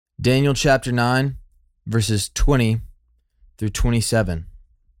Daniel chapter 9, verses 20 through 27.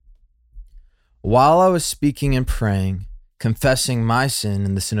 While I was speaking and praying, confessing my sin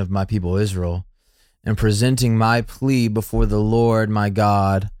and the sin of my people Israel, and presenting my plea before the Lord my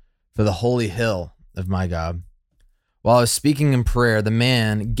God for the holy hill of my God, while I was speaking in prayer, the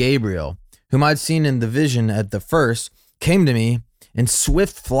man Gabriel, whom I'd seen in the vision at the first, came to me in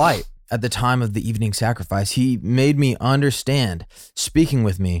swift flight at the time of the evening sacrifice. He made me understand, speaking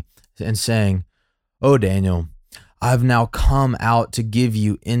with me and saying, "O Daniel, I've now come out to give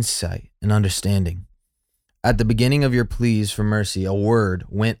you insight and understanding. At the beginning of your pleas for mercy, a word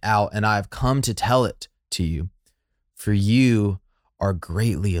went out, and I have come to tell it to you, for you are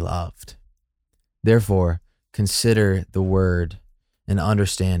greatly loved. Therefore, consider the word and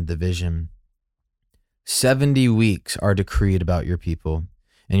understand the vision. 70 weeks are decreed about your people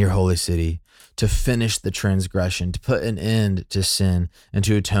and your holy city, to finish the transgression, to put an end to sin, and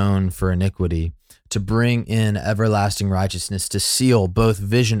to atone for iniquity, to bring in everlasting righteousness, to seal both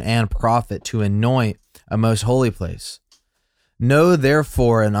vision and prophet, to anoint a most holy place. Know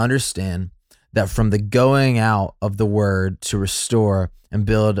therefore and understand that from the going out of the word to restore and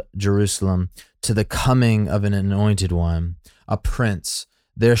build Jerusalem to the coming of an anointed one, a prince,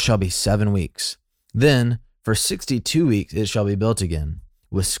 there shall be 7 weeks. Then for 62 weeks it shall be built again,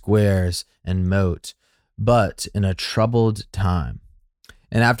 with squares and moat, but in a troubled time.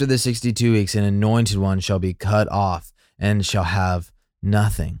 And after the 62 weeks, an anointed one shall be cut off and shall have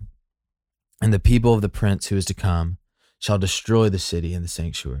nothing. And the people of the prince who is to come shall destroy the city and the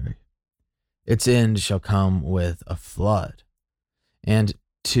sanctuary. Its end shall come with a flood, and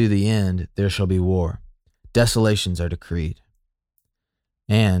to the end there shall be war. Desolations are decreed.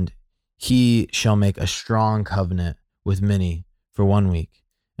 And he shall make a strong covenant with many for 1 week,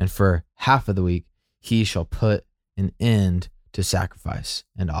 and for half of the week he shall put an end to sacrifice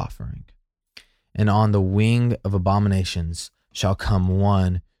and offering. And on the wing of abominations shall come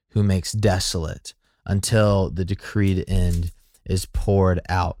one who makes desolate until the decreed end is poured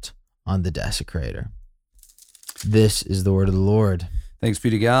out on the desecrator." This is the word of the Lord. Thanks be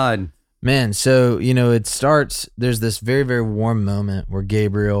to God. Man, so, it starts, there's this very, very warm moment where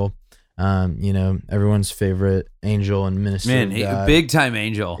Gabriel, everyone's favorite angel and minister of God. Big time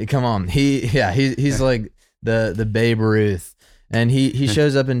angel. Come on. He's like the Babe Ruth. And he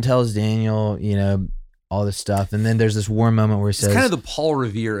shows up and tells Daniel, all this stuff. And then there's this warm moment where he says, It's kind of the Paul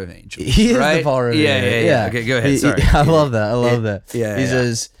Revere of angels. He is right? the Paul Revere. Yeah. Okay, go ahead. Sorry. I love that. I love that. Yeah. He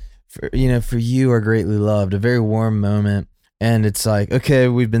says, for you are greatly loved. A very warm moment. And it's like, okay,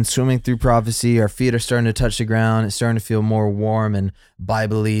 we've been swimming through prophecy. Our feet are starting to touch the ground. It's starting to feel more warm and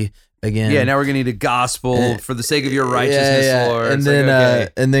Bible-y again. Yeah, now we're going to need a gospel for the sake of your righteousness, Lord.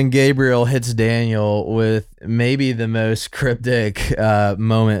 And then Gabriel hits Daniel with maybe the most cryptic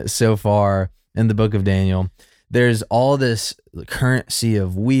moment so far in the book of Daniel. There's all this currency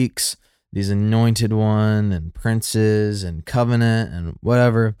of weeks, these anointed one and princes and covenant and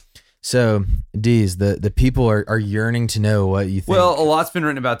whatever. So, Deez, the people are yearning to know what you think. Well, a lot's been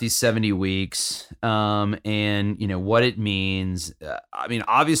written about these 70 weeks, and what it means.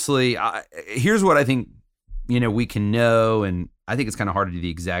 Obviously, here's what I think. We can know, and I think it's kind of hard to do the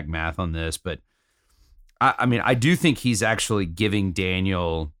exact math on this, but I do think he's actually giving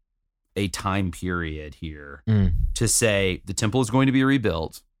Daniel a time period here to say the temple is going to be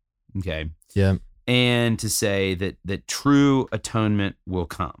rebuilt. Okay. Yeah. And to say that true atonement will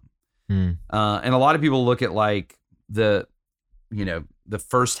come. And a lot of people look at like the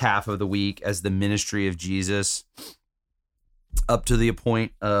first half of the week as the ministry of Jesus up to the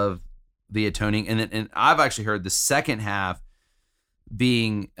point of the atoning. And I've actually heard the second half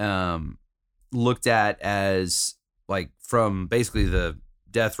being looked at as like from basically the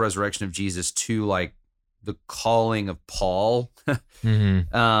death, resurrection of Jesus to like the calling of Paul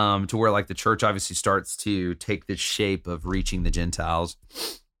to where like the church obviously starts to take the shape of reaching the Gentiles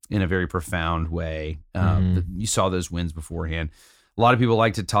in a very profound way. You saw those winds beforehand. A lot of people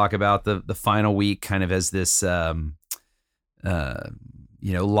like to talk about the final week kind of as this, final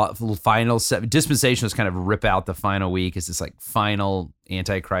dispensationalists kind of rip out the final week as this like final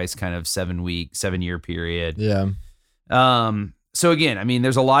Antichrist kind of 7-year period. Yeah. So again,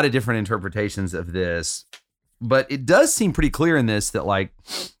 there's a lot of different interpretations of this, but it does seem pretty clear in this that like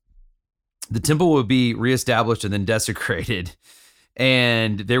the temple will be reestablished and then desecrated,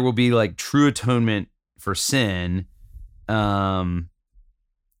 and there will be like true atonement for sin. So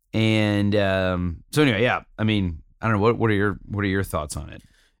anyway, yeah. I don't know. What are your thoughts on it?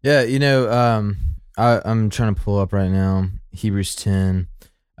 Yeah, I'm trying to pull up right now Hebrews 10.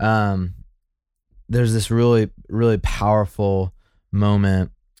 There's this really, really powerful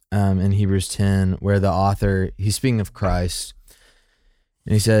moment in Hebrews 10 where the author, he's speaking of Christ,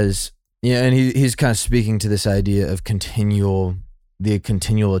 and he says, and he's kind of speaking to this idea of the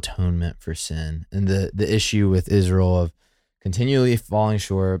continual atonement for sin, and the issue with Israel of continually falling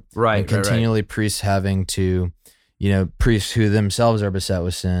short, and continually priests having to, priests who themselves are beset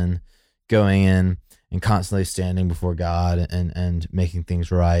with sin, going in and constantly standing before God and making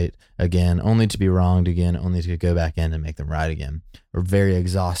things right again, only to be wronged again, only to go back in and make them right again. A very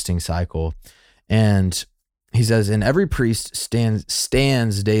exhausting cycle. And he says, and every priest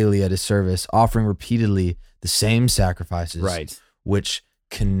stands daily at his service, offering repeatedly the same sacrifices, which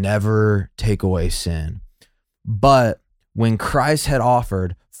can never take away sin. But when Christ had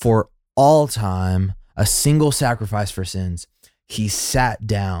offered for all time a single sacrifice for sins, he sat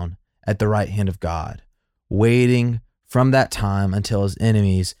down at the right hand of God, waiting from that time until his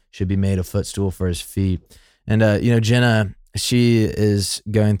enemies should be made a footstool for his feet. And, Jenna, she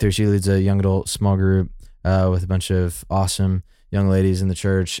leads a young adult small group with a bunch of awesome young ladies in the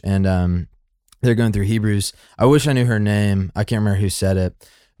church. And they're going through Hebrews. I wish I knew her name. I can't remember who said it.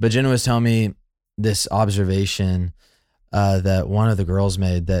 But Jenna was telling me this observation that one of the girls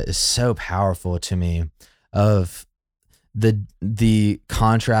made that is so powerful to me, of the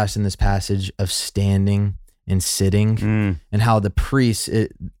contrast in this passage of standing and sitting, and how the priest,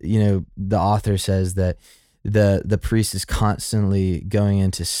 the author says that the priest is constantly going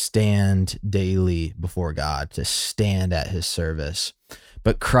in to stand daily before God, to stand at his service.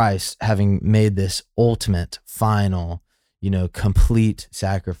 But Christ, having made this ultimate, final, complete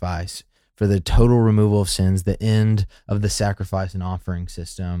sacrifice for the total removal of sins, the end of the sacrifice and offering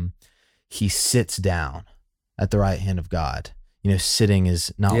system, he sits down at the right hand of God. Sitting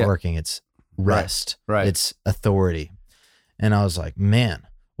is not working, it's rest, right. It's authority. And I was like, man,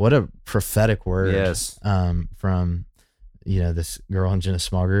 what a prophetic word. Yes. From this girl in Jenna's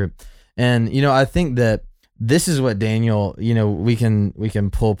small group. And I think that this is what Daniel, we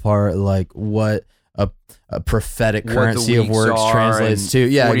can pull apart like what a prophetic currency of works translates to.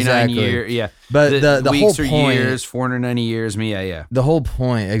 Yeah, 49 exactly. Yeah. But the weeks whole are point, years, 490 years. Yeah. The whole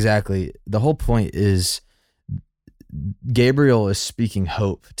point, exactly. The whole point is Gabriel is speaking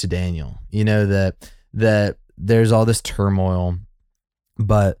hope to Daniel. That there's all this turmoil,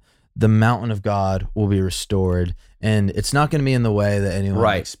 but the mountain of God will be restored, and it's not going to be in the way that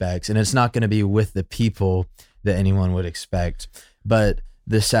anyone expects, and it's not going to be with the people that anyone would expect. But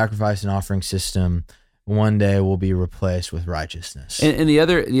the sacrifice and offering system one day will be replaced with righteousness. And the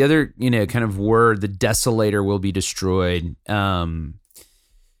other kind of word, the desolator will be destroyed.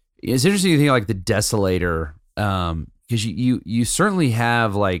 It's interesting to think like the desolator, because you certainly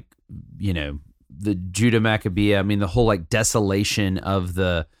have like, the Judah Maccabea. I mean, the whole like desolation of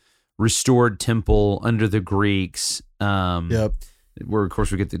the restored temple under the Greeks. Where of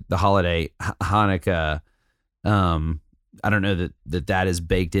course we get the holiday Hanukkah. I don't know that is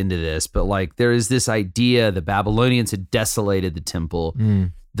baked into this, but like there is this idea the Babylonians had desolated the temple.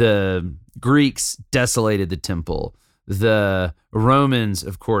 The Greeks desolated the temple. The Romans,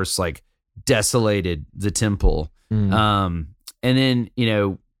 of course, like desolated the temple. And then,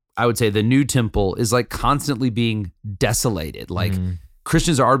 I would say the new temple is like constantly being desolated. Like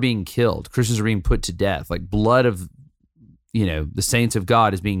Christians are being killed. Christians are being put to death. Like blood of, the saints of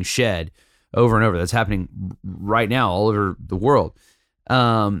God is being shed over and over. That's happening right now all over the world.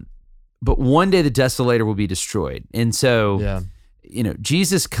 But one day the desolator will be destroyed. And so,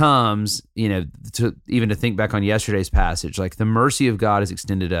 Jesus comes, to think back on yesterday's passage, like the mercy of God has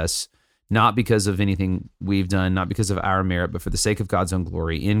extended us, not because of anything we've done, not because of our merit, but for the sake of God's own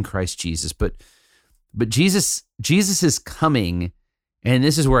glory in Christ Jesus. But Jesus is coming, and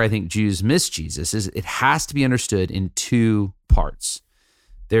this is where I think Jews miss Jesus, is it has to be understood in two parts.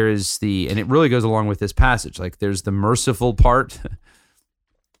 There is and it really goes along with this passage, like there's the merciful part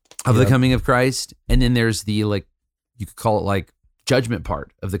of the coming of Christ, and then there's the, like, you could call it like judgment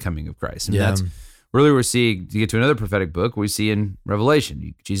part of the coming of Christ. And that's really we're seeing, to get to another prophetic book, we see in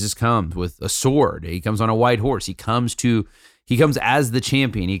Revelation, Jesus comes with a sword. He comes on a white horse. He comes as the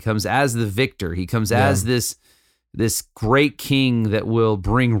champion. He comes as the victor. He comes as this great king that will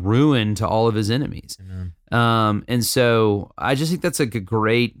bring ruin to all of his enemies. And so I just think that's like a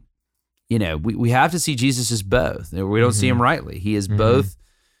great, we have to see Jesus as both. We don't see him rightly. He is both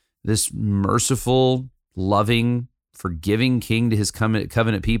this merciful, loving, forgiving king to his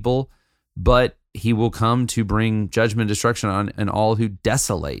covenant people, but he will come to bring judgment and destruction on and all who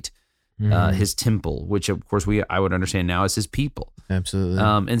desolate his temple, which of course I would understand now as his people. Absolutely.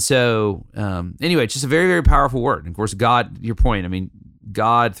 And so anyway, it's just a very, very powerful word. And of course, God, your point, I mean,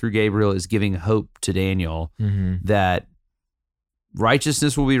 God through Gabriel is giving hope to Daniel that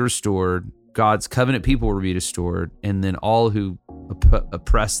righteousness will be restored, God's covenant people will be restored, and then all who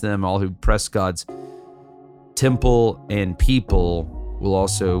oppress them, all who oppress God's temple and people will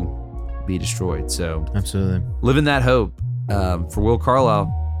also be destroyed. So absolutely, live in that hope. For Will Carlisle,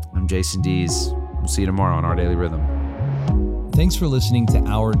 I'm Jason Dees. We'll see you tomorrow on Our Daily Rhythm. Thanks for listening to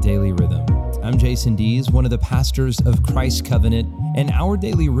Our Daily Rhythm. I'm Jason Dees, one of the pastors of Christ Covenant, and Our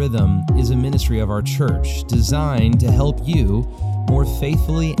Daily Rhythm is a ministry of our church designed to help you more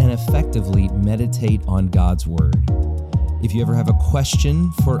faithfully and effectively meditate on God's Word. If you ever have a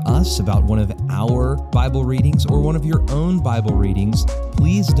question for us about one of our Bible readings or one of your own Bible readings,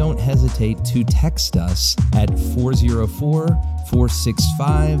 please don't hesitate to text us at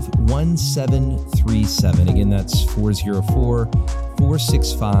 404-465-1737. Again, that's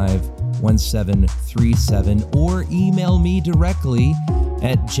 404-465-1737, or email me directly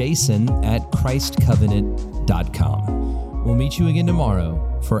at jason@christcovenant.com. We'll meet you again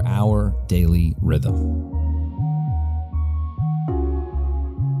tomorrow for Our Daily Rhythm.